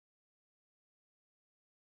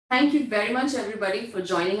Thank you very much, everybody, for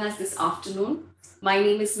joining us this afternoon. My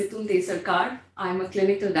name is Mitun De Sarkar. I'm a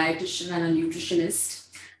clinical dietitian and a nutritionist.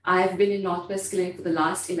 I've been in Northwest Clinic for the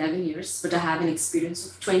last 11 years, but I have an experience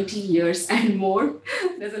of 20 years and more.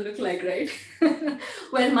 Doesn't look like, right?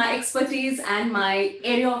 Well, my expertise and my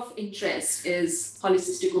area of interest is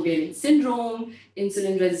polycystic ovarian syndrome,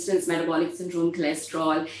 insulin resistance, metabolic syndrome,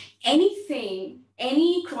 cholesterol,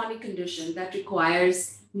 any chronic condition that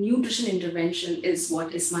requires nutrition intervention is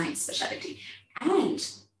what is my specialty. And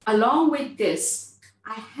along with this,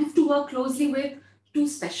 I have to work closely with two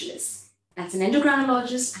specialists. That's an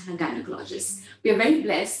endocrinologist and a gynecologist. We are very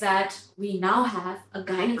blessed that we now have a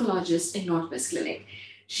gynecologist in Northwest Clinic.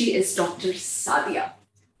 She is Dr. Sadia.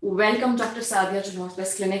 Welcome, Dr. Sadia, to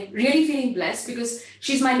Northwest Clinic. Really feeling blessed because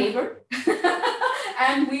she's my neighbor.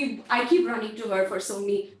 And I keep running to her for so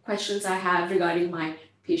many questions I have regarding my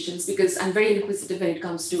patients because I'm very inquisitive when it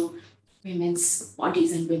comes to women's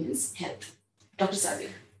bodies and women's health. Dr. Sadia.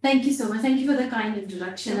 Thank you so much. Thank you for the kind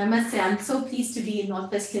introduction. I must say, I'm so pleased to be in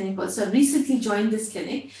Northwest Clinic also. I recently joined this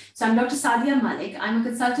clinic. So I'm Dr. Sadia Malick. I'm a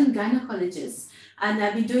consultant gynecologist, and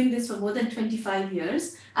I've been doing this for more than 25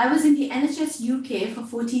 years. I was in the NHS UK for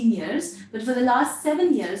 14 years, but for the last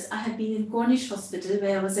 7 years, I have been in Cornish Hospital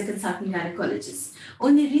where I was a consultant gynecologist.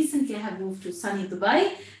 Only recently, I have moved to sunny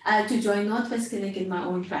Dubai to join Northwest Clinic in my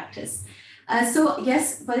own practice. So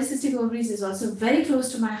yes, polycystic ovaries is also very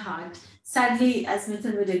close to my heart. Sadly, as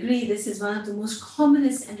Mitun would agree, this is one of the most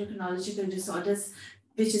commonest endocrinological disorders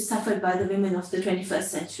which is suffered by the women of the 21st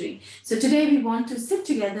century. So today we want to sit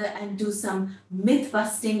together and do some myth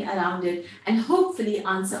busting around it and hopefully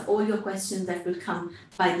answer all your questions that will come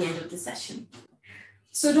by the end of the session.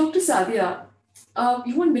 So Dr. Sadia,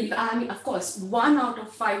 you won't believe, I mean, of course, 1 out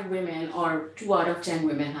of 5 women or 2 out of 10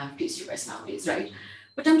 women have PCOS nowadays, right?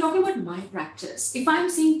 But I'm talking about my practice. If I'm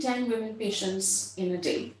seeing 10 women patients in a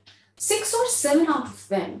day, 6 or 7 out of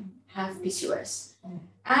them have PCOS.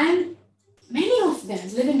 And many of them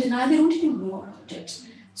live in denial, they don't even know about it.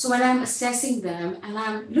 So when I'm assessing them and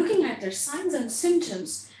I'm looking at their signs and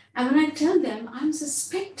symptoms, and when I tell them I'm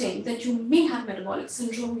suspecting that you may have metabolic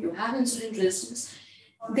syndrome, you have insulin resistance,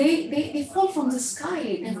 they fall from the sky.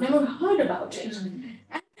 They've never heard about it.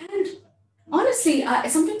 And honestly,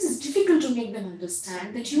 sometimes it's difficult to make them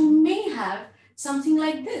understand that you may have something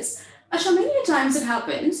like this. Asha, many times it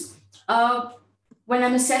happens, when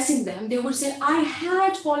I'm assessing them, they would say, I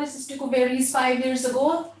had polycystic ovaries 5 years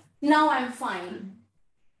ago, now I'm fine.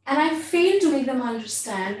 And I fail to make them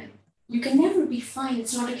understand, you can never be fine,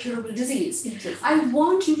 it's not a curable disease. I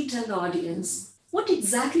want you to tell the audience, what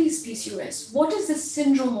exactly is PCOS? What is this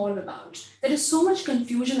syndrome all about? There is so much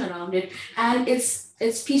confusion around it, and it's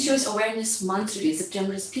PCOS Awareness Month today.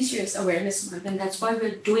 September is PCOS Awareness Month, and that's why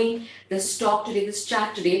we're doing this talk today, this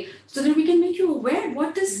chat today, so that we can make you aware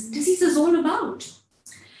what this disease is all about.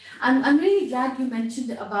 I'm really glad you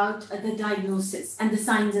mentioned about the diagnosis and the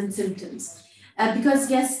signs and symptoms.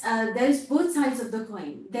 Because yes, there's both sides of the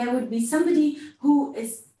coin. There would be somebody who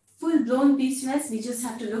is full-blown PCOS. We just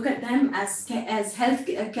have to look at them as health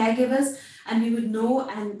caregivers, and we would know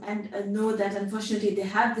and know that unfortunately they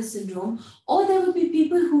have this syndrome. Or there would be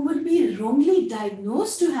people who would be wrongly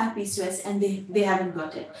diagnosed to have PCOS and they haven't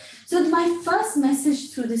got it. So my first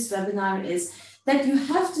message through this webinar is that you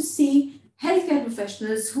have to see healthcare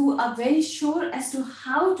professionals who are very sure as to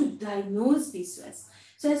how to diagnose PCOS.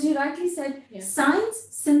 So as you rightly said, signs,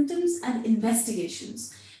 symptoms, and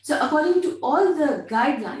investigations. So according to all the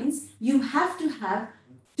guidelines, you have to have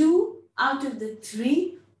 2 out of the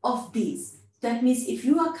 3 of these. That means if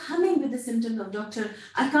you are coming with the symptom of, doctor,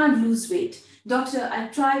 I can't lose weight. Doctor, I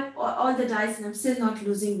tried all the diets and I'm still not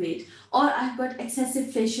losing weight. Or I've got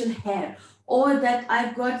excessive facial hair. Or that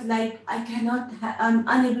I've got I'm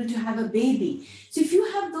unable to have a baby. So if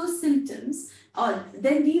you have those symptoms,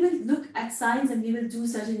 then we will look at signs and we will do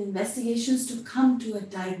certain investigations to come to a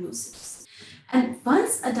diagnosis. And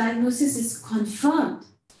once a diagnosis is confirmed,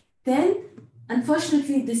 then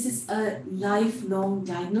unfortunately, this is a lifelong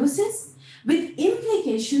diagnosis with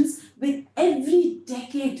implications with every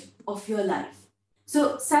decade of your life.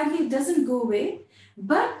 So sadly, it doesn't go away,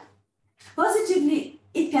 but positively,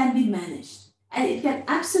 it can be managed. And it can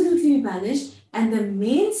absolutely be managed. And the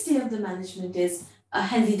mainstay of the management is a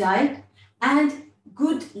healthy diet and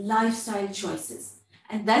good lifestyle choices.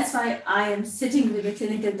 And that's why I am sitting with a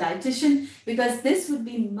clinical dietitian, because this would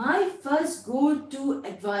be my first go-to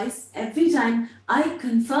advice every time I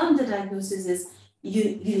confirm the diagnosis is you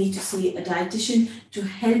need to see a dietitian to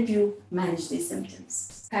help you manage these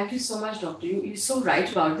symptoms. Thank you so much, doctor. You're so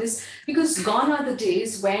right about this, because gone are the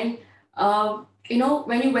days when,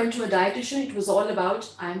 when you went to a dietitian, it was all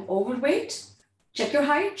about, I'm overweight, check your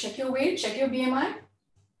height, check your weight, check your BMI,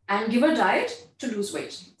 and give a diet to lose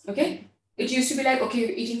weight. Okay? It used to be like, okay, you're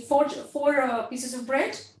eating four pieces of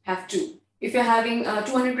bread, have 2. If you're having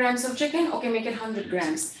 200 grams of chicken, okay, make it 100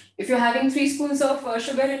 grams. If you're having 3 spoons of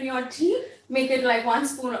sugar in your tea, make it like 1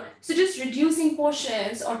 spoon. So just reducing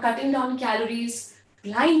portions or cutting down calories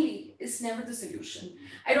blindly is never the solution.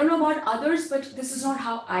 I don't know about others, but this is not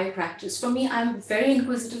how I practice. For me, I'm very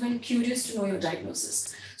inquisitive and curious to know your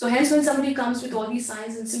diagnosis. So hence, when somebody comes with all these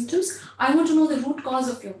signs and symptoms, I want to know the root cause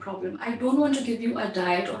of your problem. I don't want to give you a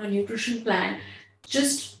diet or a nutrition plan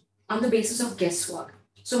just on the basis of guesswork.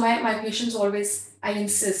 So my patients always, I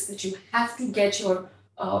insist that you have to get your,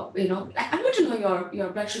 I want to know your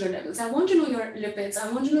blood sugar levels. I want to know your lipids.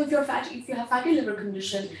 I want to know if you're fatty, if you have fatty liver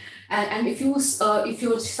condition, and if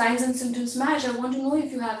your signs and symptoms match. I want to know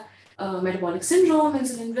if you have metabolic syndrome,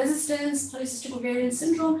 insulin resistance, polycystic ovarian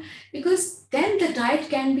syndrome, because then the diet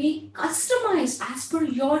can be customized as per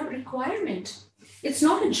your requirement. It's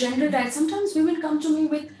not a general diet. Sometimes women come to me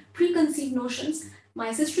with preconceived notions.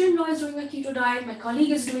 My sister-in-law is doing a keto diet, my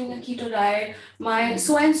colleague is doing a keto diet, my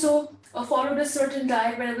so-and-so followed a certain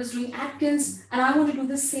diet where I was doing Atkins, and I want to do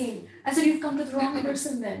the same. I said, you've come to the wrong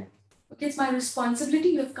person then. Okay, it's my responsibility.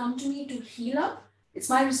 You have come to me to heal up. It's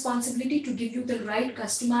my responsibility to give you the right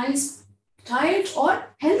customized diet or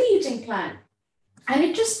healthy eating plan. And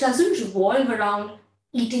it just doesn't revolve around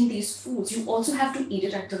eating these foods. You also have to eat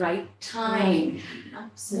it at the right time.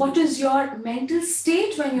 Absolutely. What is your mental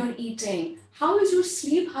state when you're eating? How is your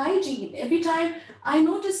sleep hygiene? Every time I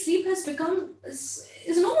notice sleep has become, is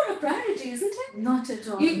no more a priority, isn't it? Not at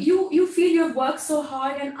all. You feel you've worked so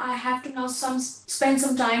hard and I have to now spend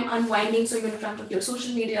some time unwinding, so you're in front of your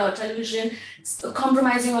social media or television,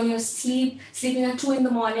 compromising on your sleep, sleeping at 2 in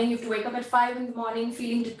the morning, you have to wake up at 5 in the morning,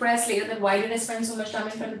 feeling depressed later, that why did I spend so much time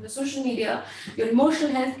in front of the social media? Your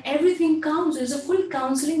emotional health, everything counts. There's a full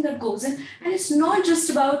counseling that goes in, and it's not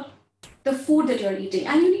just about the food that you're eating.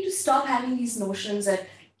 And you need to stop having these notions that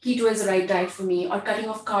keto is the right diet for me, or cutting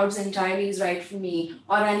off carbs entirely is right for me,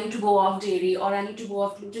 or I need to go off dairy, or I need to go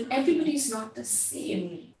off gluten. Everybody is not the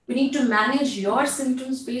same. We need to manage your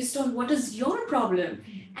symptoms based on what is your problem,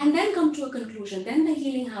 and then come to a conclusion. Then the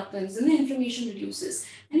healing happens, and the inflammation reduces,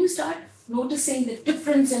 and you start noticing the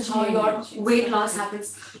difference in how your weight loss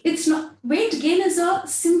happens. It's not, weight gain is a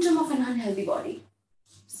symptom of an unhealthy body.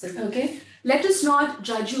 Okay? Let us not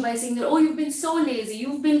judge you by saying that, oh, you've been so lazy,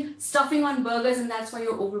 you've been stuffing on burgers and that's why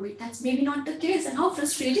you're overweight. That's maybe not the case. And how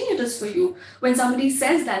frustrating it is for you when somebody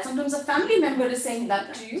says that. Sometimes a family member is saying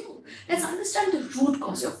that to you. Let's understand the root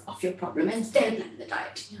cause of your problem and then plan the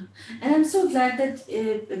diet. Yeah. And I'm so glad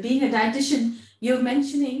that being a dietitian, you're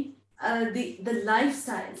mentioning the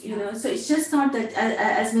lifestyle, so it's just not that,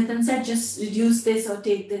 as Mitun said, just reduce this or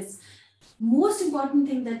take this. Most important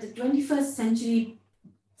thing that the 21st century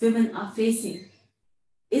women are facing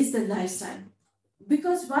is the lifestyle.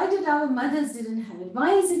 Because why did our mothers didn't have it?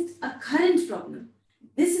 Why is it a current problem?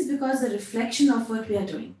 This is because the reflection of what we are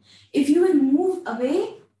doing. If you will move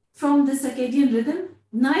away from the circadian rhythm,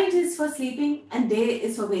 night is for sleeping and day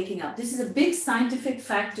is for waking up. This is a big scientific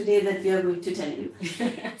fact today that we are going to tell you.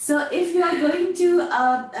 So if you are going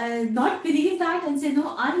to not believe that and say,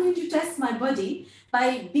 no, I'm going to test my body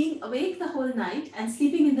by being awake the whole night and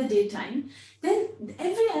sleeping in the daytime, then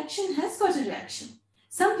every action has got a reaction.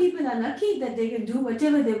 Some people are lucky that they can do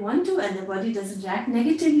whatever they want to and their body doesn't react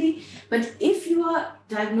negatively. But if you are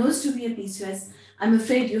diagnosed to be a PCOS, I'm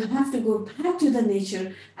afraid you have to go back to the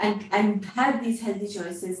nature and have these healthy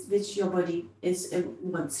choices, which your body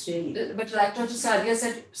wants really. But like Dr. Sadia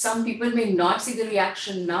said, some people may not see the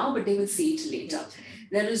reaction now, but they will see it later.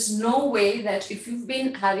 There is no way that if you've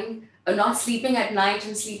been having not sleeping at night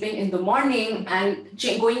and sleeping in the morning and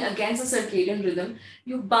going against a circadian rhythm,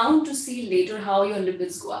 you're bound to see later how your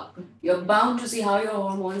lipids go up. You're bound to see how your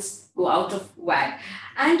hormones go out of whack.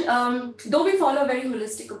 And though we follow a very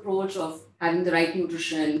holistic approach of having the right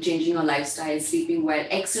nutrition, changing your lifestyle, sleeping well,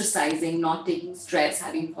 exercising, not taking stress,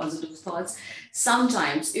 having positive thoughts,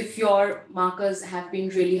 sometimes if your markers have been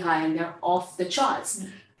really high and they're off the charts,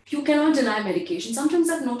 you cannot deny medication. Sometimes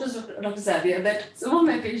I've noticed, Dr. Sadia, that some of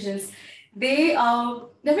my patients, they're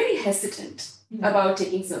very hesitant about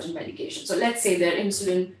taking certain medications. So let's say their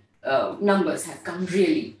insulin numbers have come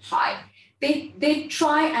really high. They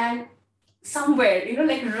try and somewhere,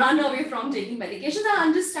 run away from taking medications. I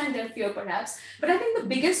understand their fear perhaps, but I think the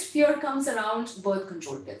biggest fear comes around birth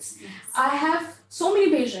control pills. Yes. I have so many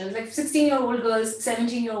patients, like 16-year-old girls,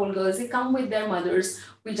 17-year-old girls, they come with their mothers.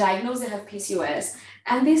 We diagnose they have PCOS,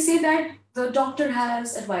 and they say that the doctor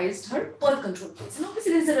has advised her birth control pills. And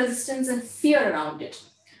obviously there's a resistance and fear around it.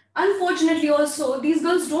 Unfortunately also, these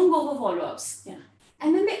girls don't go for follow-ups. Yeah.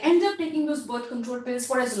 And then they end up taking those birth control pills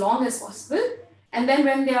for as long as possible. And then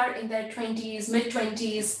when they are in their 20s,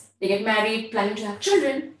 mid-20s, they get married, planning to have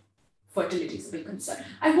children, fertility is a big concern.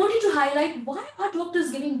 I want you to highlight, why are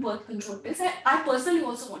doctors giving birth control pills? I personally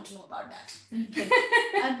also want to know about that. Okay.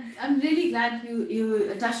 I'm really glad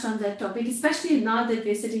you touched on that topic, especially now that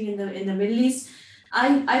we're sitting in the Middle East.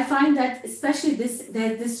 I find that especially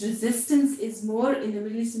this resistance is more in the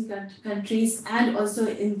Middle Eastern countries and also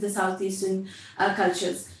in the Southeastern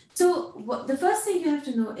cultures. So the first thing you have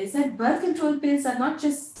to know is that birth control pills are not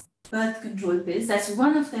just birth control pills. That's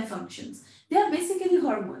one of their functions. They are basically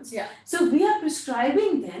hormones. Yeah. So we are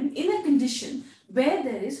prescribing them in a condition where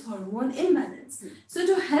there is hormone imbalance. So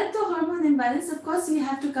to help the hormone imbalance, of course, we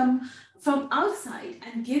have to come from outside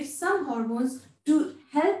and give some hormones to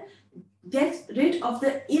help get rid of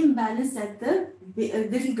the imbalance that the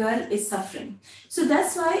little girl is suffering. So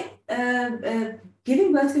that's why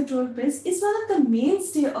giving birth control pills is one of the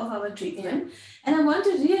mainstay of our treatment. Yeah. And I want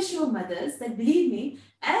to reassure mothers that, believe me,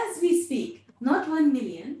 as we speak, not 1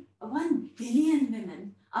 million, 1 billion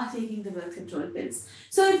women are taking the birth control pills.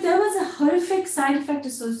 So if there was a horrific side effect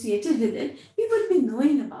associated with it, we would be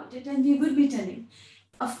knowing about it and we would be telling.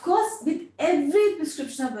 Of course, with every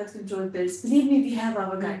prescription of birth control pills, believe me, we have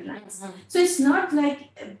our guidelines. So it's not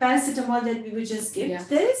like paracetamol that we would just give. Yeah.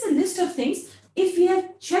 There is a list of things. If we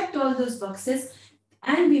have checked all those boxes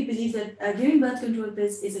and we believe that giving birth control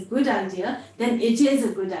pills is a good idea, then it is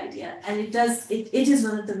a good idea. And it is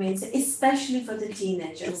one of the main, especially for the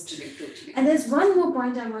teenagers. Totally. And there's one more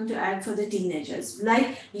point I want to add for the teenagers.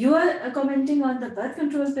 Like you are commenting on the birth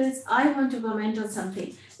control pills, I want to comment on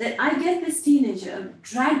something. That I get this teenager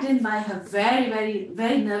dragged in by her very, very,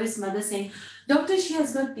 very nervous mother saying, "Doctor, she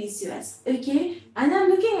has got PCOS." Okay? And I'm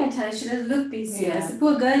looking at her, she doesn't look PCOS. Yeah. The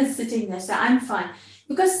poor girl is sitting there, so I'm fine.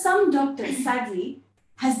 Because some doctor, sadly,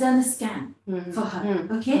 has done a scan for her.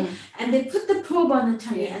 Okay? And they put the probe on the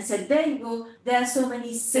tummy and said, "There you go, there are so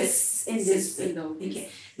many cysts in this window." Okay.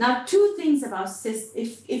 Now, 2 things about cysts.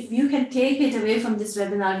 If you can take it away from this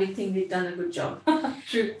webinar, we think we've done a good job.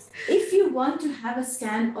 True. If you want to have a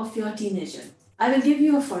scan of your teenager, I will give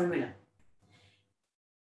you a formula.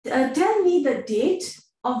 Tell me the date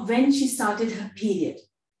of when she started her period.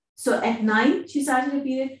 So at 9, she started her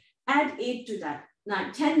period, add 8 to that.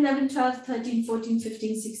 9, 10, 11, 12, 13, 14,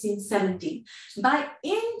 15, 16, 17. By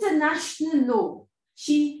international law,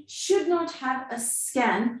 she should not have a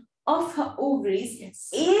scan of her ovaries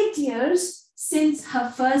 8 years since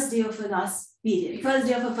her first day of her last period, first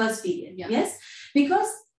day of her first period. Yeah. Yes?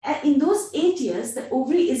 Because in those 8 years, the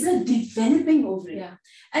ovary is a developing ovary. Yeah.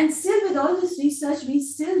 And still with all this research, we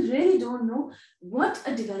still really don't know what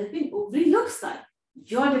a developing ovary looks like.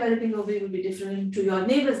 Your developing ovary will be different to your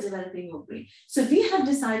neighbor's developing ovary. So we have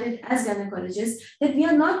decided as gynecologists that we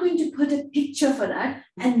are not going to put a picture for that,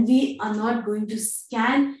 and we are not going to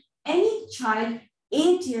scan any child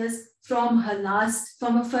 8 years from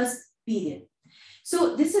her first period.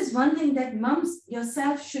 So this is one thing that moms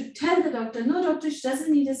yourself should tell the doctor, no, doctor, she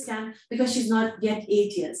doesn't need a scan because she's not yet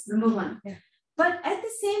 8 years, number 1. Yeah. But at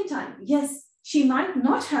the same time, yes, she might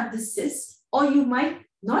not have the cyst, or you might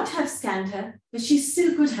not have scanned her, but she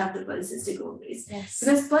still could have the polycystic ovaries. Yes.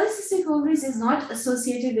 Because polycystic ovaries is not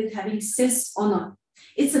associated with having cysts or not.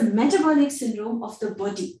 It's a metabolic syndrome of the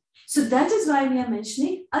body. So that is why we are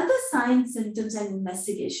mentioning other signs, symptoms, and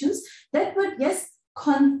investigations that would, yes,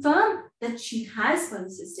 confirm that she has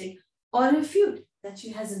polycystic or refute that she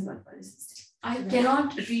hasn't got polycystic. I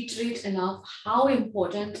cannot reiterate enough how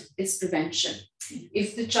important is prevention.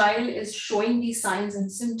 If the child is showing these signs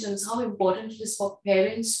and symptoms, how important it is for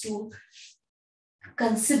parents to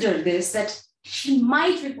consider this, that she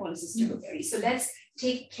might be polycystic ovary. So let's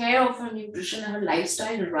take care of her nutrition and her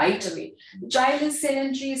lifestyle right away. The child is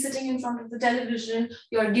sedentary, sitting in front of the television.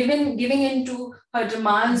 You're giving into her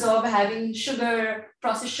demands of having sugar,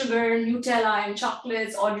 processed sugar, Nutella and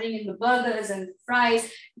chocolates, ordering in the burgers and the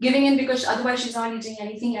fries, giving in because otherwise she's not eating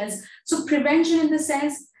anything else. So prevention in the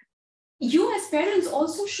sense, you as parents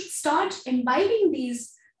also should start imbibing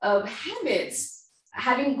these habits.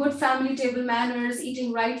 Having good family table manners,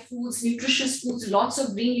 eating right foods, nutritious foods, lots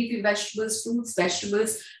of green leafy vegetables, fruits,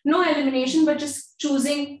 vegetables, no elimination, but just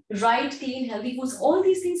choosing right, clean, healthy foods. All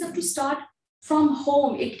these things have to start from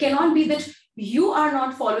home. It cannot be that you are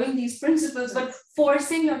not following these principles, but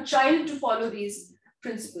forcing your child to follow these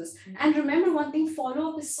principles. And remember one thing,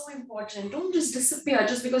 follow-up is so important. Don't just disappear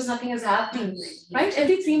just because nothing is happening, right?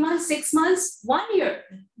 Every 3 months, 6 months, 1 year,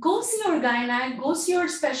 go see your gynae, go see your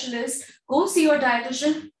specialist, go see your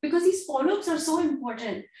dietitian, because these follow-ups are so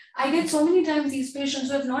important. I get so many times these patients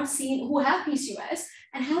who have not seen, who have PCOS,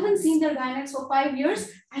 and haven't seen their gynecs for 5 years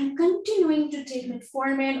and continuing to take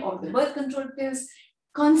metformin or the birth control pills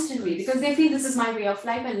constantly because they feel this is my way of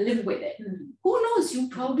life and live with it. Who knows? You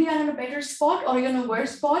probably are in a better spot or you're in a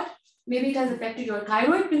worse spot. Maybe it has affected your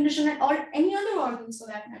thyroid condition or any other organs for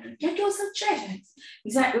that matter. Get yourself checked.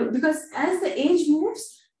 Exactly. Because as the age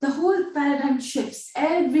moves, the whole paradigm shifts.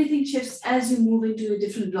 Everything shifts as you move into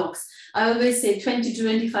different blocks. I always say 20 to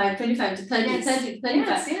 25, 25 to 30, Yes. 30 to 35.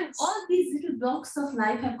 Yes, yes. All these little blocks of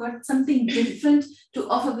life have got something different to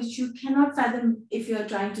offer, which you cannot fathom if you are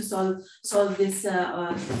trying to solve this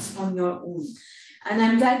on your own. And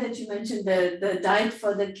I'm glad that you mentioned the diet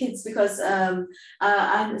for the kids because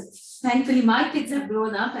thankfully my kids have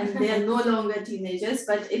grown up and they are no longer teenagers,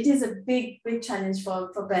 but it is a big challenge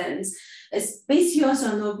for parents. It's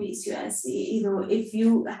PCOS or no PCOS. You know, if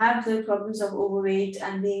you have the problems of overweight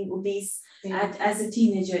and being obese as a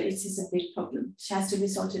teenager, it is a big problem. It has to be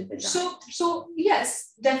sorted with that. So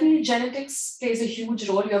yes, definitely genetics plays a huge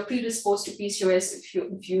role. You're predisposed to PCOS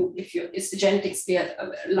if the genetics play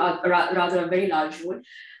rather a very large role.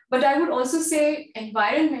 But I would also say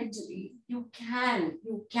environmentally, you can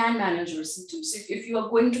manage your symptoms. If you are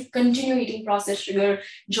going to continue eating processed sugar,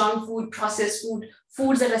 junk food, processed food,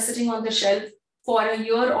 foods that are sitting on the shelf for a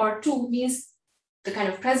year or two, means the kind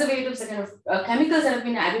of preservatives, the kind of chemicals that have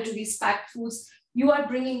been added to these packed foods, you are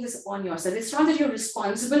bringing this upon yourself. It's not that you're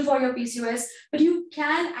responsible for your PCOS, but you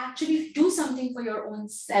can actually do something for your own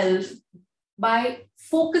self by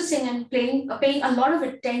focusing and paying a lot of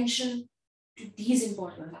attention to these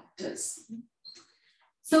important factors.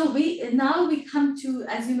 So now we come to,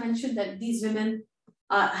 as you mentioned, that these women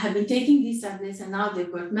have been taking these tablets and now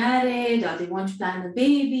they've got married or they want to plan a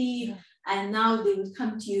baby, and now they would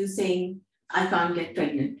come to you saying, I can't get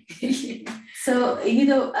pregnant. So, you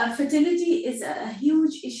know, fertility is a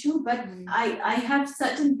huge issue, but I have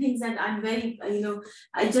certain things that I'm very,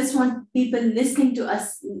 I just want people listening to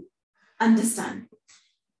us understand.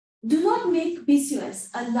 Do not make PCOS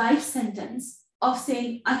a life sentence of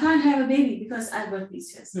saying, I can't have a baby because I've got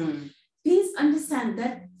PCOS. Please understand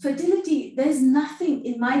that fertility, there's nothing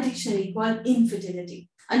in my dictionary called infertility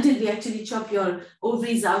until we actually chop your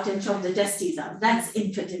ovaries out and chop the testes out. That's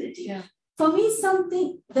infertility. Yeah. For me,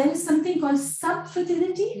 there is something called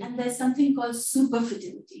subfertility and there's something called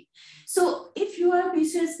superfertility. So if you are a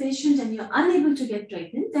PCOS patient and you're unable to get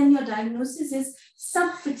pregnant, then your diagnosis is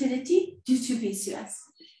subfertility due to PCOS.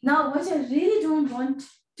 Now, what I really don't want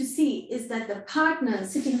to see is that the partner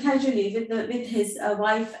sitting casually with his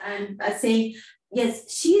wife and saying,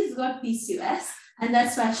 yes, she's got PCOS and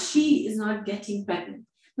that's why she is not getting pregnant.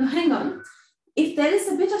 Now, hang on. If there is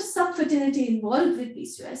a bit of subfertility involved with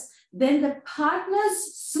PCOS, then the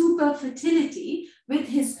partner's superfertility with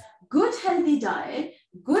his good healthy diet,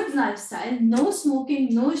 good lifestyle, no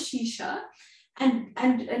smoking, no shisha,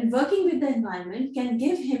 and working with the environment can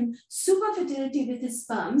give him superfertility with his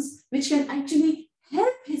sperms, which can actually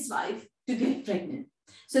help his wife to get pregnant.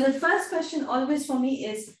 So the first question always for me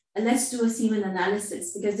is, let's do a semen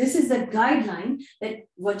analysis, because this is the guideline that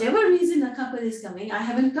whatever reason a couple is coming, I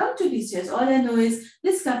haven't come to PCOS, all I know is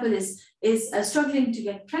this couple is struggling to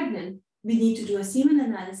get pregnant, we need to do a semen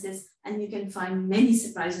analysis and you can find many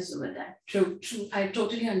surprises over that. True. I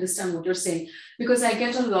totally understand what you're saying because I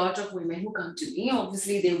get a lot of women who come to me,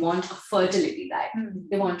 obviously they want a fertility diet.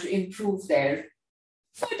 They want to improve their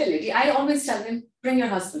fertility. I always tell them, bring your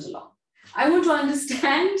husband along. I want to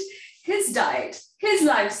understand his diet, his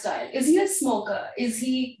lifestyle. Is he a smoker? Is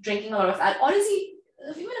he drinking a lot of alcohol? Or is he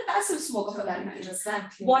even a passive smoker for that matter?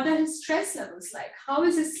 Exactly. What are his stress levels like? How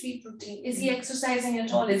is his sleep routine? Is he exercising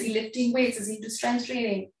at all? Is he lifting weights? Is he into strength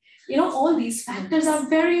training? You know, all these factors are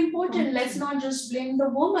very important. Let's not just blame the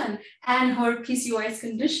woman and her PCOS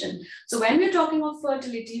condition. So when we're talking of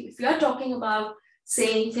fertility, if we are talking about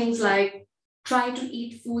saying things like try to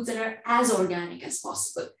eat foods that are as organic as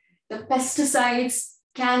possible, the pesticides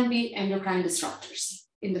can be endocrine disruptors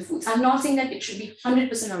in the foods. I'm not saying that it should be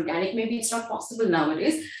 100% organic. Maybe it's not possible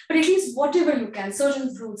nowadays, but at least whatever you can,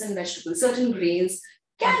 certain fruits and vegetables, certain grains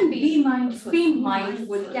can be mindful,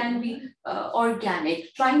 can be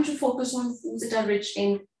organic, trying to focus on foods that are rich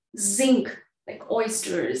in zinc, like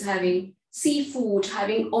oysters, having seafood,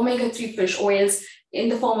 having omega-3 fish oils in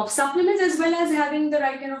the form of supplements, as well as having the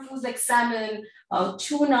right kind of foods like salmon,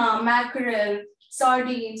 tuna, mackerel,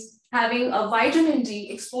 sardines, having a vitamin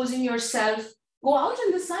D, exposing yourself, go out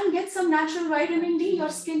in the sun, get some natural vitamin D. Your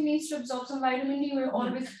skin needs to absorb some vitamin D. We're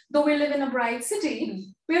always, though we live in a bright city,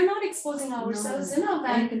 we're not exposing ourselves enough.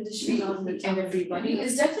 And everybody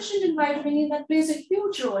is deficient in vitamin D. That plays a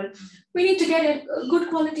huge role. We need to get a good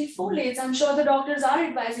quality folates. I'm sure the doctors are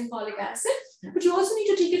advising folic acid. But you also need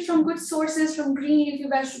to take it from good sources, from green leafy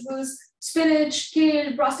vegetables, spinach,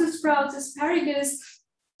 kale, Brussels sprouts, asparagus,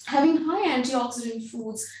 having high antioxidant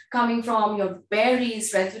foods coming from your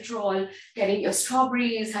berries, resveratrol, getting your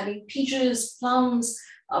strawberries, having peaches, plums,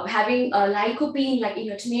 having lycopene like in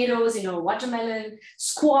your tomatoes, in your watermelon,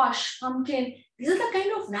 squash, pumpkin. These are the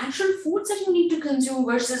kind of natural foods that you need to consume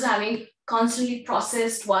versus having constantly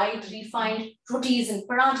processed, white, refined rotis and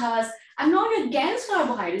parathas. I'm not against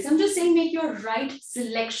carbohydrates. I'm just saying make your right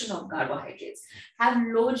selection of carbohydrates. Have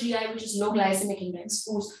low GI, which is low glycemic index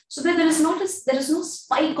foods, so that there is no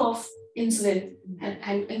spike of insulin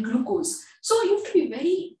and glucose. So you have to be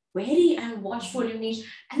very wary and watchful. You need,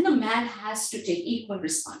 and the man has to take equal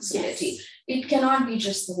responsibility. Yes. It cannot be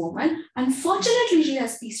just the woman. Unfortunately, she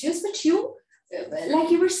has PCOS, but you,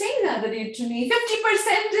 like you were saying the other day to me,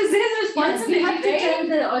 50% is his responsibility. Yes, we have to tell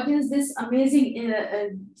the audience this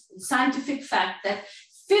amazing scientific fact that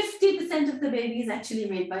 50% of the baby is actually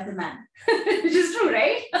made by the man. Which is true,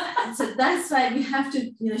 right? And so that's why we have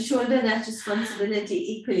to shoulder that responsibility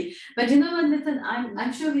equally. But you know what, Mitun,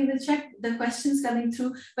 I'm sure we will check the questions coming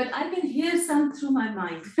through, but I can hear some through my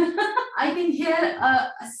mind. I can hear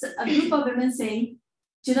a group of women saying,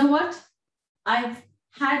 do you know what? I've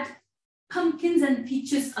had pumpkins and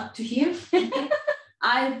peaches up to here.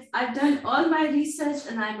 I've done all my research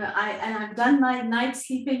and I've done my night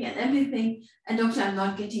sleeping and everything, and doctor, I'm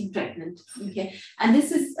not getting pregnant. Okay, and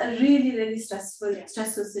this is a really, really stressful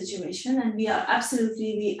situation, and we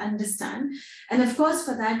understand. And of course,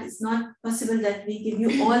 for that, it's not possible that we give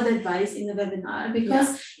you all the advice in the webinar,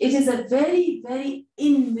 because it is a very, very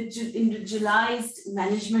individualized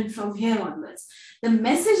management from here onwards. The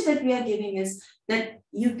message that we are giving is that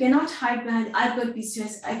you cannot hide behind, I've got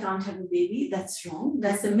PCOS, I can't have a baby. That's wrong.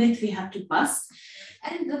 That's the myth we have to bust.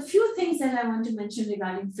 And the few things that I want to mention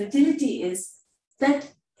regarding fertility is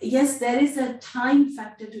that, yes, there is a time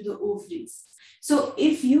factor to the ovaries. So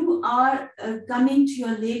if you are coming to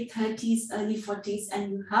your late 30s, early 40s,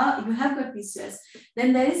 and you have got PCOS,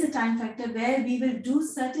 then there is a time factor where we will do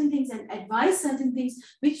certain things and advise certain things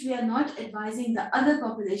which we are not advising the other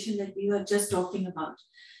population that we were just talking about.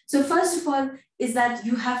 So first of all is that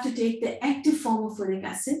you have to take the active form of folic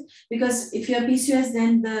acid, because if you're PCOS,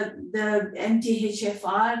 then the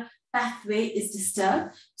MTHFR pathway is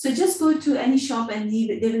disturbed. So just go to any shop and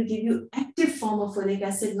they will give you active form of folic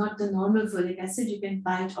acid, not the normal folic acid. You can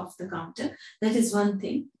buy it off the counter. That is one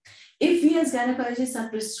thing. If we as gynecologists are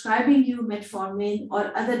prescribing you metformin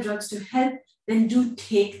or other drugs to help, then do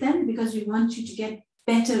take them, because we want you to get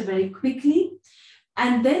better very quickly.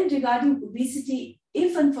 And then regarding obesity,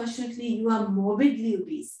 if unfortunately you are morbidly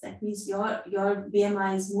obese, that means your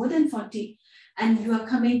BMI is more than 40 and you are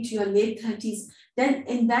coming to your late 30s, then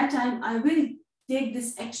in that time, I will take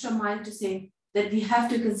this extra mile to say that we have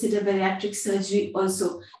to consider bariatric surgery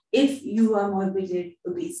also if you are morbidly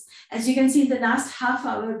obese. As you can see in the last half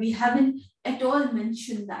hour, we haven't at all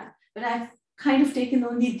mentioned that, but I've kind of taken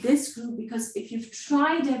only this group, because if you've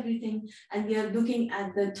tried everything and we are looking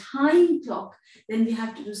at the time clock, then we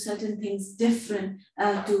have to do certain things different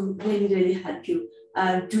to really, really help you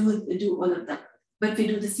do all of that. But we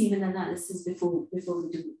do the semen analysis before we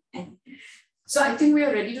do anything. So I think we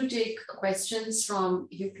are ready to take questions from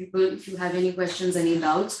you people. If you have any questions, any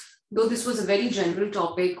doubts, though this was a very general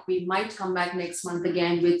topic, we might come back next month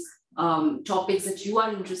again with topics that you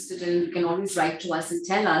are interested in. You can always write to us and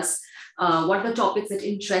tell us what the topics that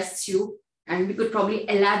interests you, and we could probably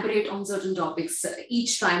elaborate on certain topics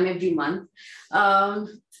each time, every month.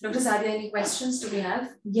 Dr. Sadia, any questions do we have?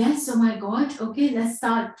 Yes, oh my God. Okay, let's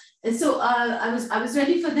start. So I was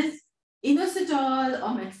ready for this. Inositol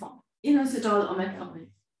or metformin? Inositol or metformin?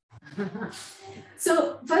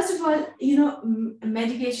 So first of all,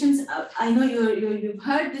 medications, I know you've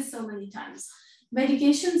heard this so many times.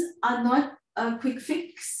 Medications are not a quick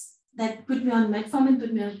fix. That put me on metformin,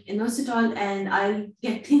 put me on inositol, and I'll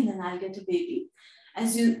get thin and I'll get a baby.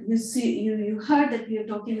 As you heard that we are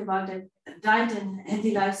talking about a diet and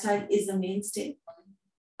healthy lifestyle is the mainstay.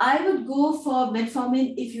 I would go for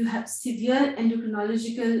metformin if you have severe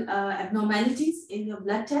endocrinological abnormalities in your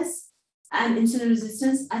blood tests and insulin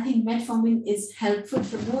resistance. I think metformin is helpful.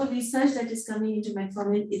 The more research that is coming into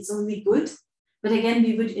metformin, it's only good. But again,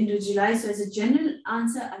 we would individualize. So as a general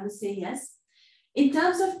answer, I would say yes. In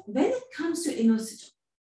terms of when it comes to inositol,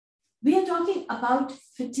 we are talking about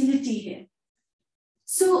fertility here.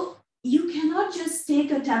 So you cannot just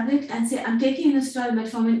take a tablet and say, I'm taking inositol,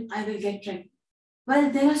 metformin, I will get pregnant.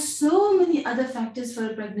 Well, there are so many other factors for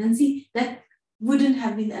a pregnancy that wouldn't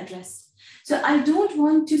have been addressed. So I don't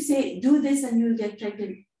want to say, do this and you'll get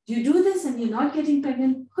pregnant. You do this and you're not getting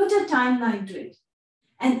pregnant, put a timeline to it.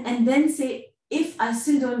 And then say, if I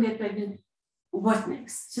still don't get pregnant, what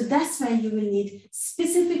next? So that's why you will need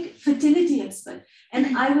specific fertility expert.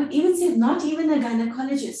 And I would even say not even a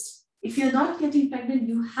gynecologist. If you're not getting pregnant,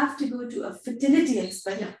 you have to go to a fertility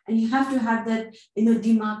expert, and you have to have that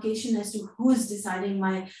demarcation as to who is deciding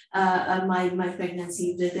my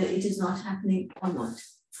pregnancy, whether it is not happening or not.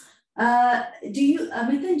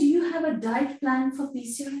 Mitun, do you have a diet plan for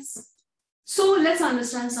PCOS? So let's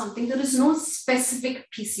understand something. There is no specific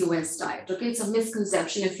PCOS diet. Okay, it's a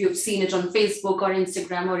misconception if you've seen it on Facebook or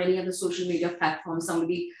Instagram or any other social media platform.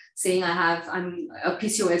 Somebody saying I'm a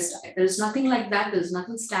PCOS diet. There's nothing like that. There's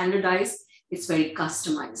nothing standardized. It's very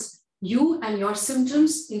customized. You and your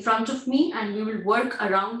symptoms in front of me, and we will work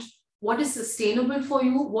around what is sustainable for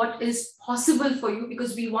you, what is possible for you,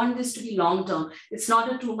 because we want this to be long-term. It's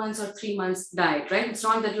not a 2 months or 3 months diet, right? It's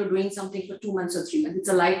not that you're doing something for 2 months or 3 months. It's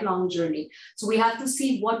a lifelong journey. So we have to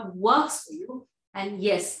see what works for you. And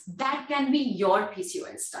yes, that can be your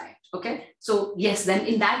PCOS diet, okay? So yes, then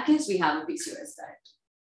in that case, we have a PCOS diet.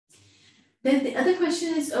 Then the other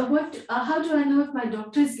question is, how do I know if my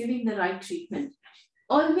doctor is giving the right treatment?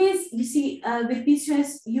 Always, you see, with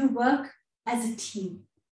PCOS, you work as a team.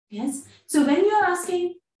 Yes. So when you're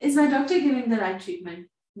asking, is my doctor giving the right treatment?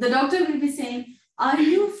 The doctor will be saying, are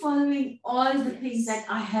you following all the things that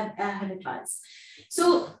I have advised?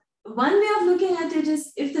 So one way of looking at it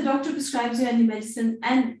is if the doctor prescribes you any medicine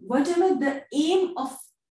and whatever the aim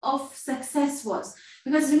of success was,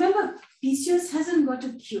 because remember, PCOS hasn't got a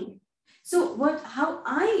cure. So how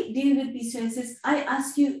I deal with PCOS is I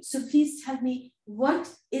ask you, so please tell me,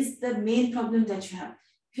 what is the main problem that you have?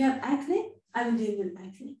 If you have acne, I will deal with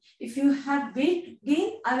acne. If you have weight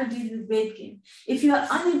gain, I will deal with weight gain. If you are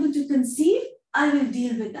unable to conceive, I will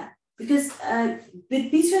deal with that. Because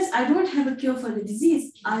with PCOS, I don't have a cure for the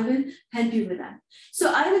disease. I will help you with that.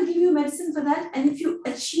 So I will give you medicine for that. And if you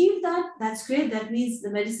achieve that, that's great. That means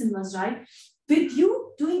the medicine was right. With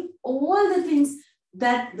you doing all the things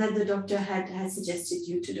that the doctor had suggested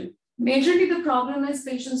you to do. Majorly, the problem is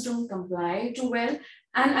patients don't comply too well.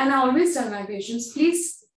 And I always tell my patients,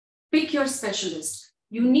 please pick your specialist.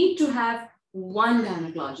 You need to have one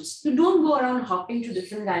gynecologist. You don't go around hopping to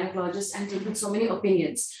different gynecologists and taking so many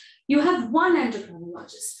opinions. You have one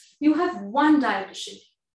endocrinologist. You have one dietitian.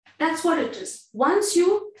 That's what it is. Once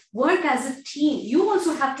you work as a team, you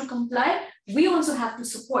also have to comply. We also have to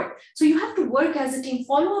support. So you have to work as a team.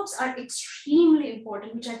 Follow-ups are extremely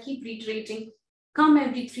important, which I keep reiterating. Come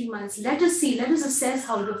every 3 months. Let us see. Let us assess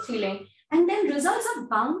how you're feeling. And then results are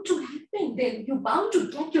bound to happen. Then you're bound to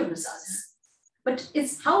get your results. But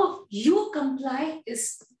it's how you comply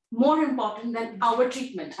is more important than our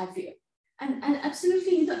treatment, I feel. And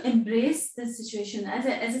absolutely, embrace the situation. As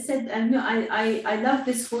I said, I love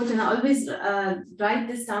this quote, and I always write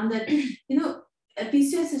this down that,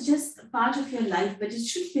 PCOS is just part of your life, but it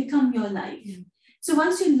should become your life. Mm-hmm. So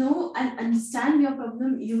once you know and understand your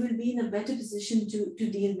problem, you will be in a better position to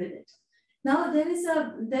deal with it. Now, there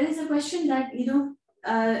is a question that,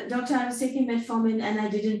 doctor, I was taking metformin and I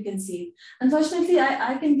didn't conceive. Unfortunately,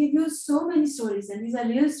 I can give you so many stories, and these are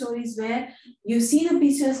real stories where you've seen a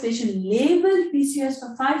PCOS patient labeled PCOS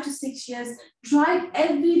for 5 to 6 years, tried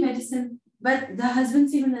every medicine, but the husband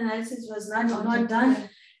semen analysis was not done.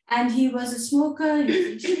 And he was a smoker,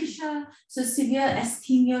 using shisha, so severe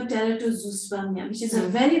asthenia teratozoospermia, which is a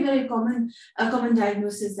very, very common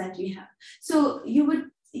diagnosis that we have. So you would,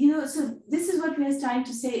 so this is what we are trying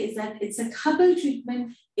to say, is that it's a couple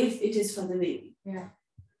treatment if it is for the baby. Yeah.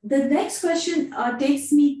 The next question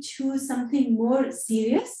takes me to something more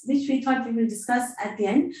serious, which we thought we will discuss at the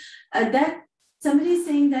end. That somebody is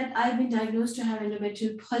saying that I've been diagnosed to have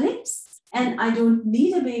endometrial polyps and I don't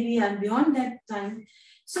need a baby, I'm beyond that time.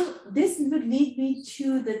 So this would lead me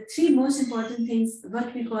to the 3 most important things,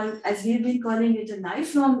 what we call, as we've been calling it, a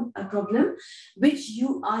lifelong problem, which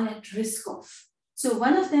you are at risk of. So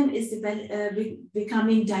one of them is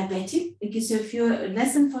becoming diabetic, because if you're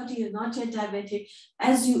less than 40, you're not yet diabetic.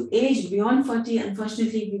 As you age beyond 40,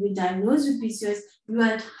 unfortunately, if you've been diagnosed with PCOS, you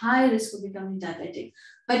are at high risk of becoming diabetic.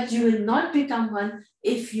 But you will not become one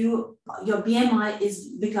if your BMI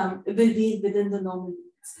will be within the normal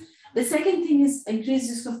limits. The second thing is increased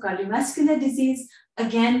risk of cardiovascular disease.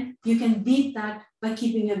 Again, you can beat that by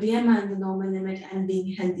keeping your BMI in the normal limit and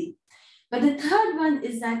being healthy. But the third one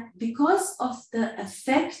is that because of the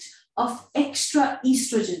effect of extra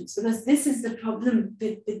estrogens, because this is the problem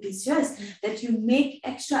with PCOS, that you make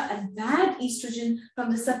extra and bad estrogen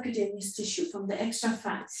from the subcutaneous tissue, from the extra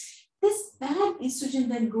fat. This bad estrogen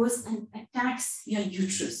then goes and attacks your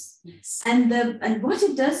uterus. Yes. And what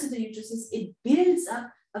it does to the uterus is it builds up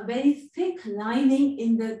a very thick lining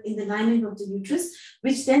in the lining of the uterus,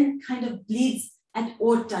 which then kind of bleeds at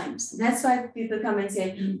odd times. That's why people come and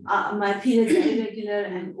say, my periods are irregular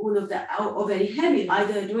and all of that, or very heavy.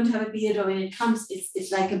 Either I don't have a period, or when it comes,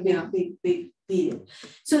 it's like a big period.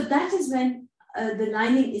 So that is when the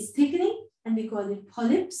lining is thickening, and we call it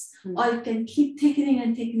polyps, or it can keep thickening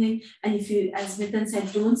and thickening. And if you, as Mitun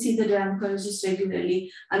said, don't see the gynecologist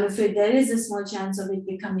regularly, I'm afraid there is a small chance of it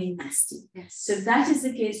becoming nasty. Yes. So if that is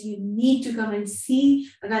the case, you need to come and see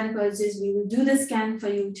a gynecologist. We will do the scan for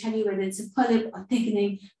you, tell you whether it's a polyp or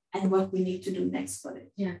thickening, and what we need to do next for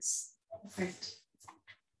it. Yes, perfect.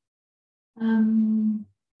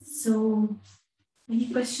 So, any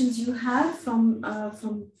questions you have from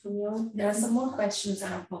your? There are some more questions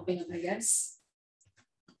that are popping up, I guess.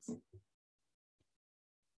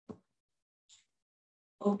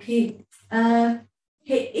 Okay.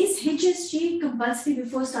 Is HSG compulsory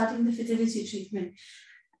before starting the fertility treatment?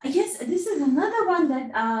 Yes, this is another one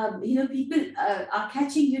that people are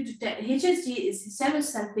catching you to tell. HSG is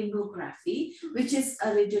hysterosalpingography, which is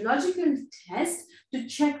a radiological test to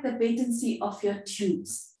check the patency of your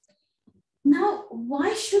tubes. Now,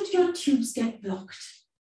 why should your tubes get blocked?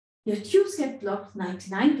 Your tubes get blocked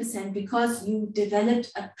 99% because you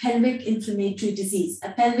developed a pelvic inflammatory disease, a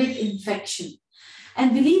pelvic infection.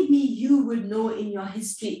 And believe me, you would know in your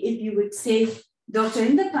history if you would say, doctor,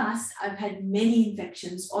 in the past, I've had many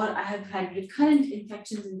infections, or I have had recurrent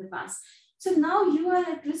infections in the past. So now you are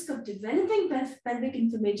at risk of developing pelvic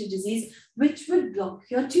inflammatory disease, which will block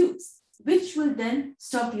your tubes, which will then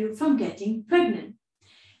stop you from getting pregnant.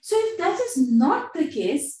 So if that is not the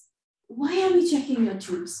case, why are we checking your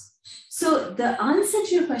tubes? So the answer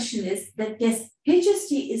to your question is that yes,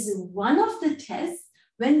 HSG is one of the tests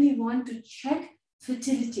when we want to check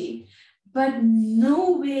fertility, but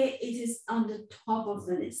no way it is on the top of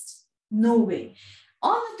the list. No way.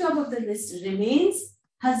 On the top of the list remains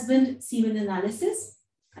husband semen analysis.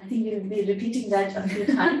 I think we will be repeating that a few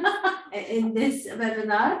times in this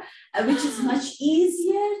webinar, which is much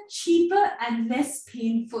easier, cheaper, and less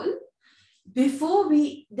painful, before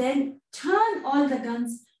we then turn all the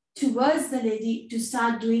guns towards the lady to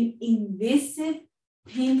start doing invasive,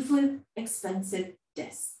 painful, expensive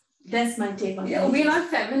tests. That's my take on it. We're not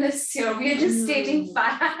feminists here. We are just stating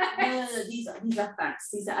facts. No, these are facts.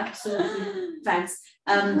 These are absolutely facts.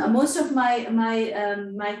 Most of my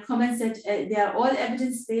comments that they are all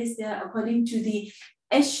evidence-based. They are according to the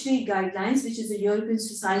ESHRI guidelines, which is the European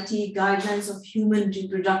Society Guidelines of Human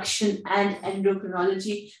Reproduction and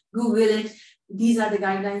Endocrinology. Google it. These are the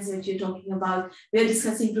guidelines that you're talking about. We're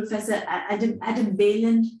discussing Professor Adam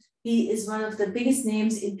Bayland. He is one of the biggest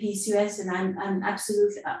names in PCOS, and I'm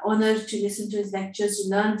absolutely honored to listen to his lectures, to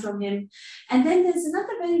learn from him. And then there's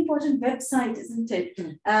another very important website, isn't it?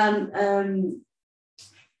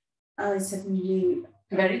 Certainly.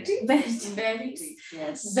 Verity? Verity.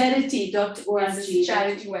 Yes. Verity.org. It's a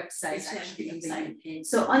charity website.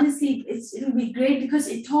 So honestly, it'll be great because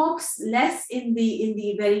it talks less in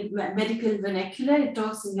the very medical vernacular. It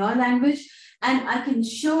talks in your language, and I can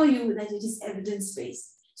show you that it is evidence-based.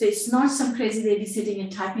 So it's not some crazy lady sitting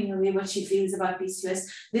and typing away what she feels about PCOS.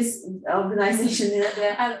 This organization,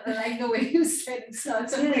 I like the way you said it's not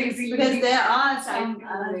some crazy lady. Because there are some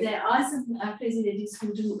crazy ladies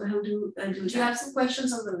who do Do you have some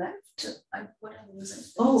questions on the left? What are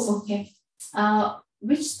those? Oh, okay.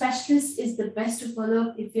 Which specialist is the best to follow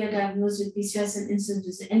up if you are diagnosed with PCOS and insulin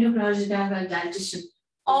resistance? Endocrinologist, dietitian.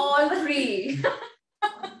 All three.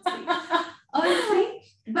 All three.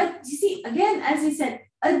 But you see, again, as I said,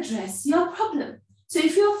 address your problem. So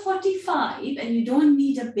if you're 45 and you don't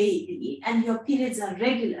need a baby and your periods are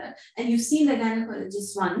regular and you've seen a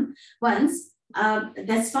gynecologist once,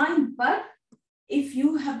 that's fine. But if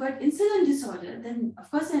you have got insulin disorder, then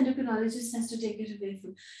of course the endocrinologist has to take it away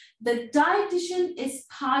from you. The dietitian is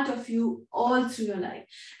part of you all through your life.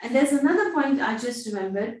 And there's another point I just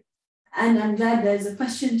remembered, and I'm glad there's a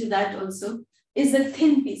question to that also, is the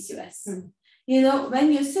thin PCOS. You know,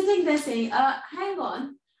 when you're sitting there saying, hang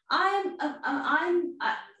on, I'm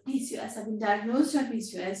PCOS, I've been diagnosed with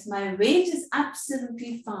PCOS, my weight is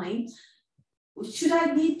absolutely fine. Should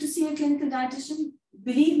I need to see a clinical dietitian?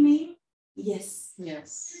 Believe me, yes.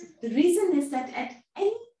 Yes. The reason is that at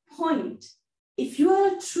any point, if you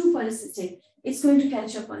are a true polycystic, it's going to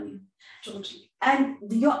catch up on you. Totally. And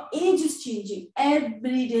your age is changing.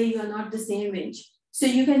 Every day you're not the same age. So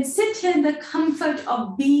you can sit here in the comfort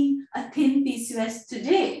of being a thin PCOS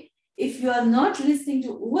today. If you are not listening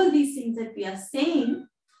to all these things that we are saying,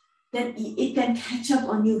 then it can catch up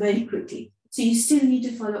on you very quickly. So you still need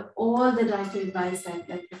to follow all the dietary advice that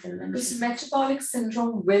we can mention. This metabolic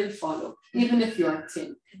syndrome will follow, even if you are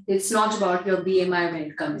thin. It's not about your BMI when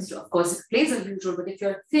it comes to, of course, it plays a huge role, but if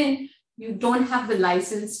you're thin, you don't have the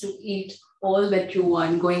license to eat all that you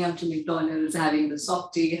want, going up to McDonald's, having the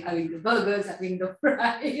softie, having the burgers, having the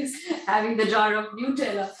fries, having the jar of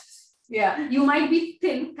Nutella. Yeah, you might be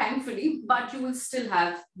thin, thankfully, but you will still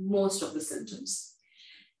have most of the symptoms.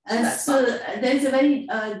 So there's a very,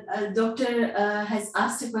 doctor has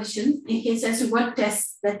asked a question in case as to what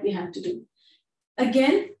tests that we have to do.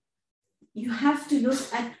 Again, you have to look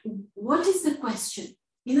at what is the question.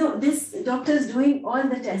 You know, this doctor is doing all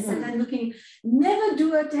the tests and then looking, never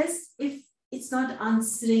do a test if it's not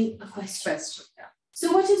answering a question. Yeah.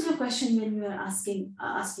 So what is your question when you are asking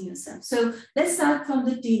yourself? So let's start from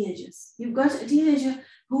the teenagers. You've got a teenager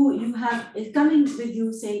who you have coming with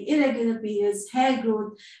you saying irregular periods, hair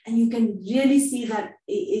growth, and you can really see that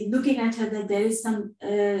looking at her that there is some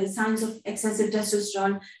signs of excessive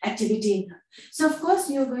testosterone activity in her. So of course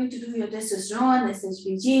you're going to do your testosterone,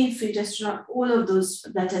 SHBG, free testosterone, all of those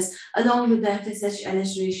blood tests, along with the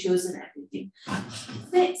FSH-LH ratios and everything.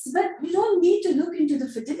 But we don't need to look into the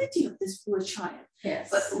fertility of this poor child. Yes.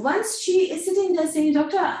 But once she is sitting there saying,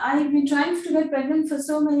 doctor, I've been trying to get pregnant for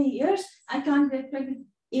so many years, I can't get pregnant.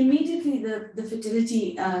 Immediately the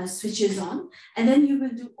fertility switches on, and then you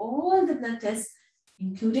will do all the blood tests,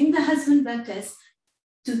 including the husband blood test,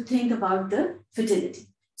 to think about the fertility.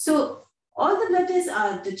 So all the blood tests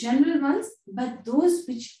are the general ones, but those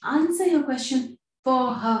which answer your question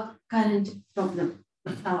for her current problem.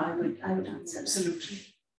 That's how I would answer that.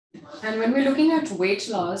 Absolutely. And when we're looking at weight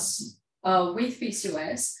loss with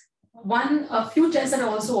PCOS, a few tests that I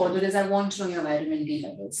also ordered is I want to know your vitamin D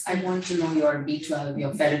levels. I want to know your B12,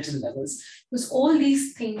 your ferritin levels, because all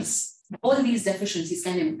these things, all these deficiencies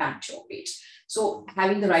can impact your weight. So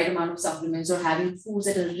having the right amount of supplements or having foods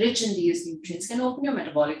that are rich in these nutrients can open your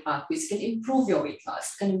metabolic pathways, can improve your weight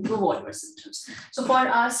loss, can improve all your symptoms. So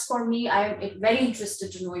for me, I'm very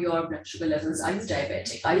interested to know your blood sugar levels. Are you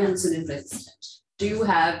diabetic? Are you insulin resistant? Do you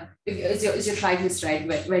have, is your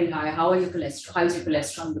triglyceride very high? How is your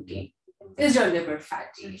cholesterol looking? Is your liver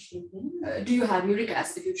fatty? Do you have uric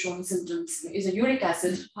acid? If you've shown symptoms, is the uric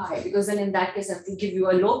acid high? Because then in that case, I have to give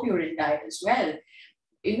you a low purine diet as well.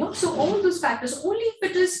 You know, so all those factors, only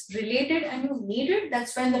if it is related and you need it,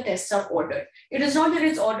 that's when the tests are ordered. It is not that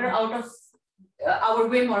it's ordered out of our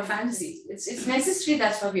whim or fancy. It's necessary,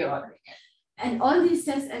 that's why we are ordering it. And all these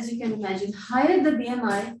tests, as you can imagine, higher the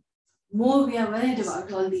BMI, more we are worried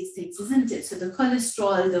about all these things, isn't it? So the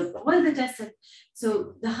cholesterol, all the tests.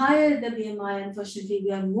 So the higher the BMI, unfortunately,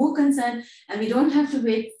 we are more concerned, and we don't have to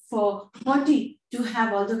wait for 40 to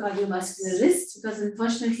have all the cardiovascular risks, because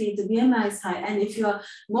unfortunately the BMI is high. And if you are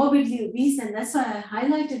morbidly obese, and that's why I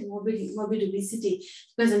highlighted morbid obesity,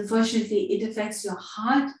 because unfortunately it affects your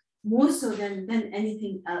heart more so than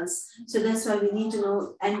anything else. So that's why we need to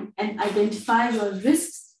know and identify your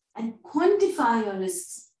risks and quantify your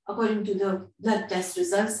risks according to the blood test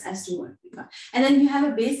results as to what we got. And then you have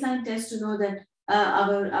a baseline test to know that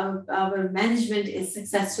our management is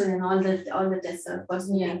successful, and all the tests are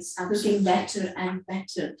looking better and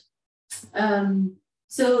better.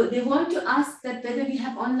 So they want to ask that whether we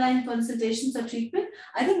have online consultations or treatment.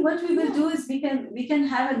 I think what we will do is we can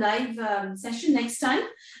have a live session next time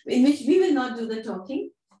in which we will not do the talking.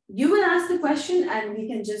 You will ask the question and we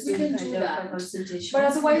can just do that consultation. But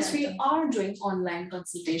otherwise, we are doing online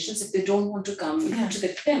consultations. If they don't want to come to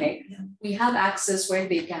the clinic, we have access where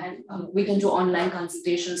they can, we can do online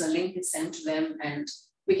consultations. A link is sent to them and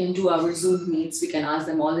we can do our Zoom meets. We can ask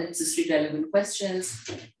them all the necessary relevant questions.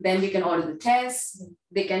 Then we can order the tests.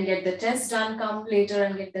 They can get the test done, come later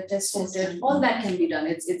and get the test sorted. All that can be done.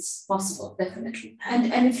 It's possible, definitely.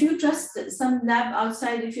 And if you trust some lab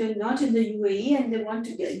outside, if you're not in the UAE and they want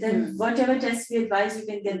to get them, whatever tests we advise, you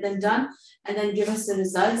can get them done and then give us the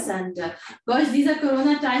results. And gosh, these are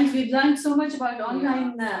Corona times. We've learned so much about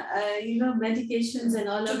online, medications and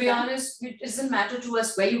all of that. To be honest, it doesn't matter to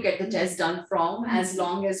us where you get the test done from, as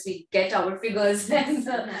long as we get our figures and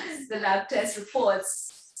the lab test reports,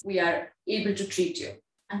 we are able to treat you.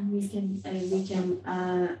 And we can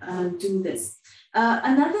do this.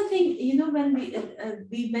 Another thing, when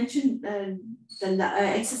we mentioned the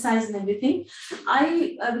exercise and everything,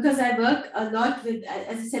 because I work a lot with,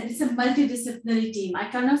 as I said, it's a multidisciplinary team. I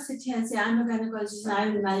cannot sit here and say I'm a gynecologist and I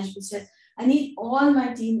will manage this. I need all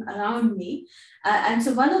my team around me. And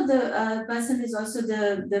so one of the person is also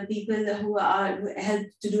the people who help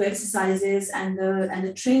to do exercises and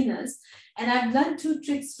the trainers. And I've learned 2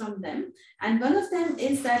 tricks from them. And one of them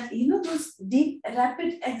is that, those deep,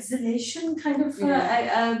 rapid exhalation kind of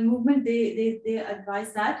movement, they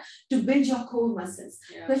advise that to build your core muscles.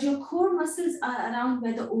 Because your core muscles are around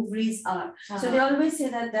where the ovaries are. So they always say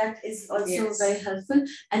that is also very helpful.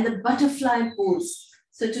 And the butterfly pose.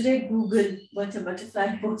 So today, Google what a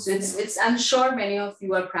butterfly pose is. I'm sure many of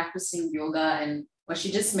you are practicing yoga, and what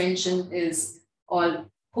she just mentioned is all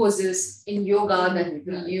poses in yoga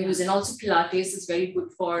that we use, and also Pilates is very good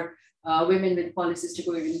for women with polycystic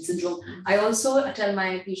ovarian syndrome. I also tell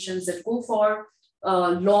my patients that go for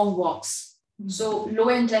long walks. So low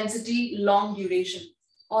intensity, long duration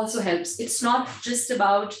also helps. It's not just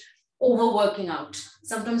about overworking out.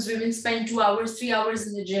 Sometimes women spend 2 hours, 3 hours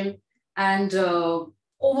in the gym and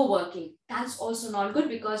overworking. That's also not good,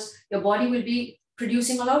 because your body will be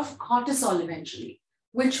producing a lot of cortisol eventually,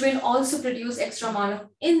 which will also produce extra amount of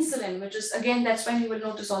insulin, which is, again, that's when you will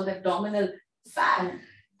notice all the abdominal fat.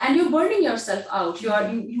 And you're burning yourself out.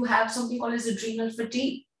 You have something called as adrenal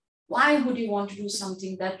fatigue. Why would you want to do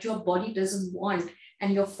something that your body doesn't want?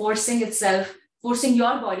 And you're forcing your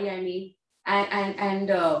body,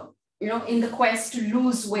 in the quest to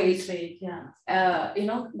lose weight,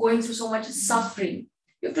 going through so much suffering.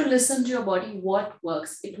 You have to listen to your body, what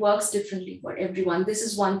works. It works differently for everyone. This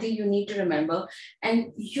is one thing you need to remember.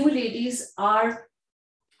 And you ladies are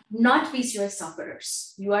not PCOS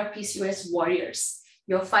sufferers. You are PCOS warriors.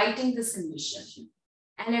 You're fighting this condition.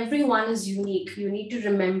 And everyone is unique. You need to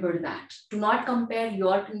remember that. Do not compare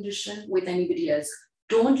your condition with anybody else.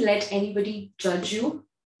 Don't let anybody judge you.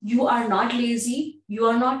 You are not lazy. You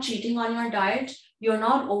are not cheating on your diet. You're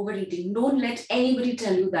not overeating. Don't let anybody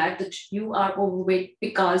tell you that you are overweight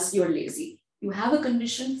because you're lazy. You have a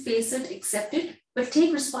condition, face it, accept it, but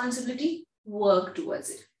take responsibility, work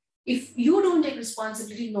towards it. If you don't take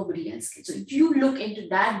responsibility, nobody else can. So you look into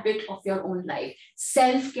that bit of your own life.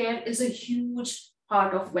 Self-care is a huge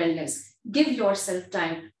part of wellness. Give yourself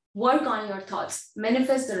time. Work on your thoughts.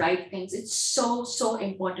 Manifest the right things. It's so, so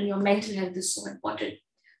important. Your mental health is so important.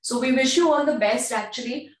 So we wish you all the best,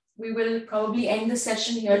 actually. We will probably end the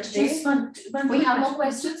session here today. Just one we have more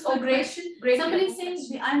questions. Oh, great. Somebody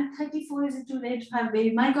saying, I'm 34, is it too late to have a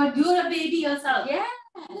baby? My God, you're a baby yourself. Yeah.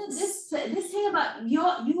 This thing about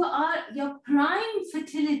your prime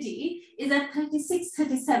fertility is at 36,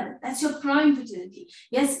 37. That's your prime fertility.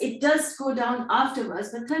 Yes, it does go down afterwards,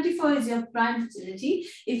 but 34 is your prime fertility.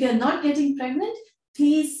 If you're not getting pregnant,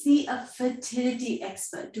 please see a fertility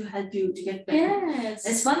expert to help you to get pregnant. Yes.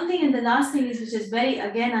 That's one thing. And the last thing is, which is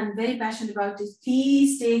I'm very passionate about, is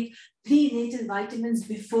please take prenatal vitamins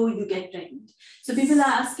before you get pregnant. So people are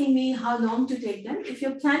asking me how long to take them. If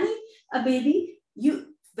you're planning a baby,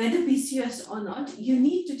 whether PCOS or not, you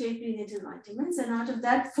need to take prenatal vitamins. And out of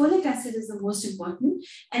that, folic acid is the most important.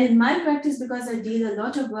 And in my practice, because I deal a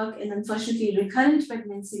lot of work in, unfortunately, recurrent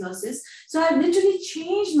pregnancy losses, so I've literally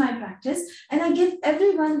changed my practice and I give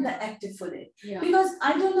everyone the active folate. Yeah. Because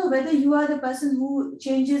I don't know whether you are the person who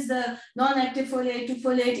changes the non-active folate to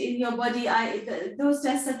folate in your body. Those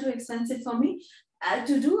tests are too expensive for me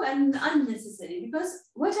to do and unnecessary, because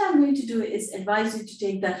what I'm going to do is advise you to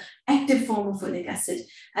take the active form of folic acid,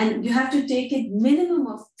 and you have to take it minimum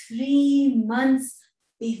of 3 months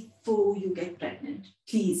before you get pregnant.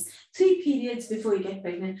 Please, 3 periods before you get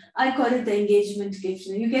pregnant. I call it the engagement gift.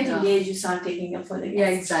 You get engaged, you start taking your folic acid. Yeah,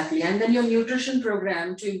 exactly. And then your nutrition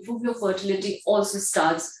program to improve your fertility also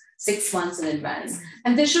starts 6 months in advance.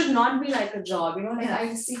 And this should not be like a job.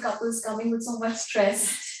 I see couples coming with so much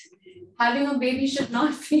stress. Having a baby should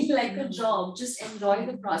not feel like a job. Just enjoy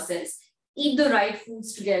the process. Eat the right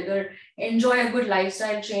foods together. Enjoy a good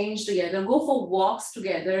lifestyle change together. Go for walks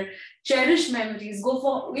together. Cherish memories. Go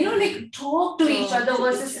for, talk to each other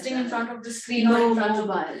versus sitting in front of the screen or in front of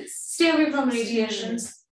mobiles. Stay away from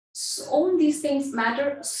radiations. So all these things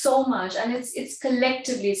matter so much. And it's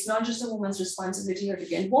collectively, it's not just a woman's responsibility here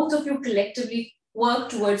again. Both of you collectively work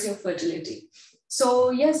towards your fertility.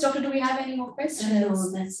 So yes, Doctor, do we have any more questions?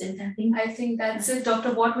 No, that's it. I think that's it.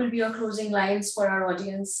 Doctor, what will be your closing lines for our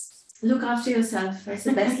audience? Look after yourself. That's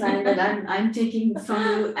the best line that I'm taking from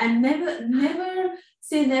you. And never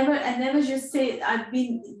say never, and never just say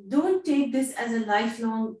don't take this as a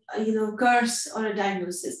lifelong, curse or a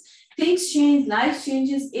diagnosis. Things change, life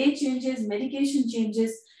changes, age changes, medication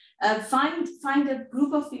changes. Find a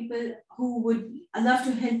group of people who would love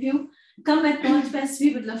to help you. come at Launch Best.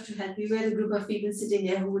 We would love to help you. We're a group of people sitting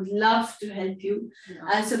here who would love to help you.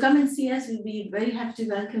 So come and see us. We'll be very happy to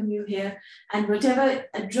welcome you here. And whatever,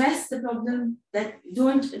 address the problem that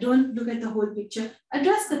don't look at the whole picture.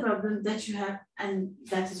 Address the problem that you have, and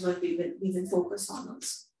that is what we will focus on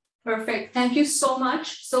also. Perfect. Thank you so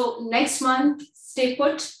much. So next month, stay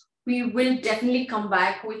put. We will definitely come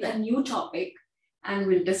back with a new topic and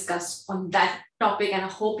we'll discuss on that topic. And I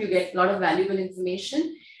hope you get a lot of valuable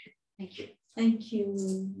information. Thank you. Thank you.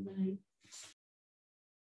 Bye.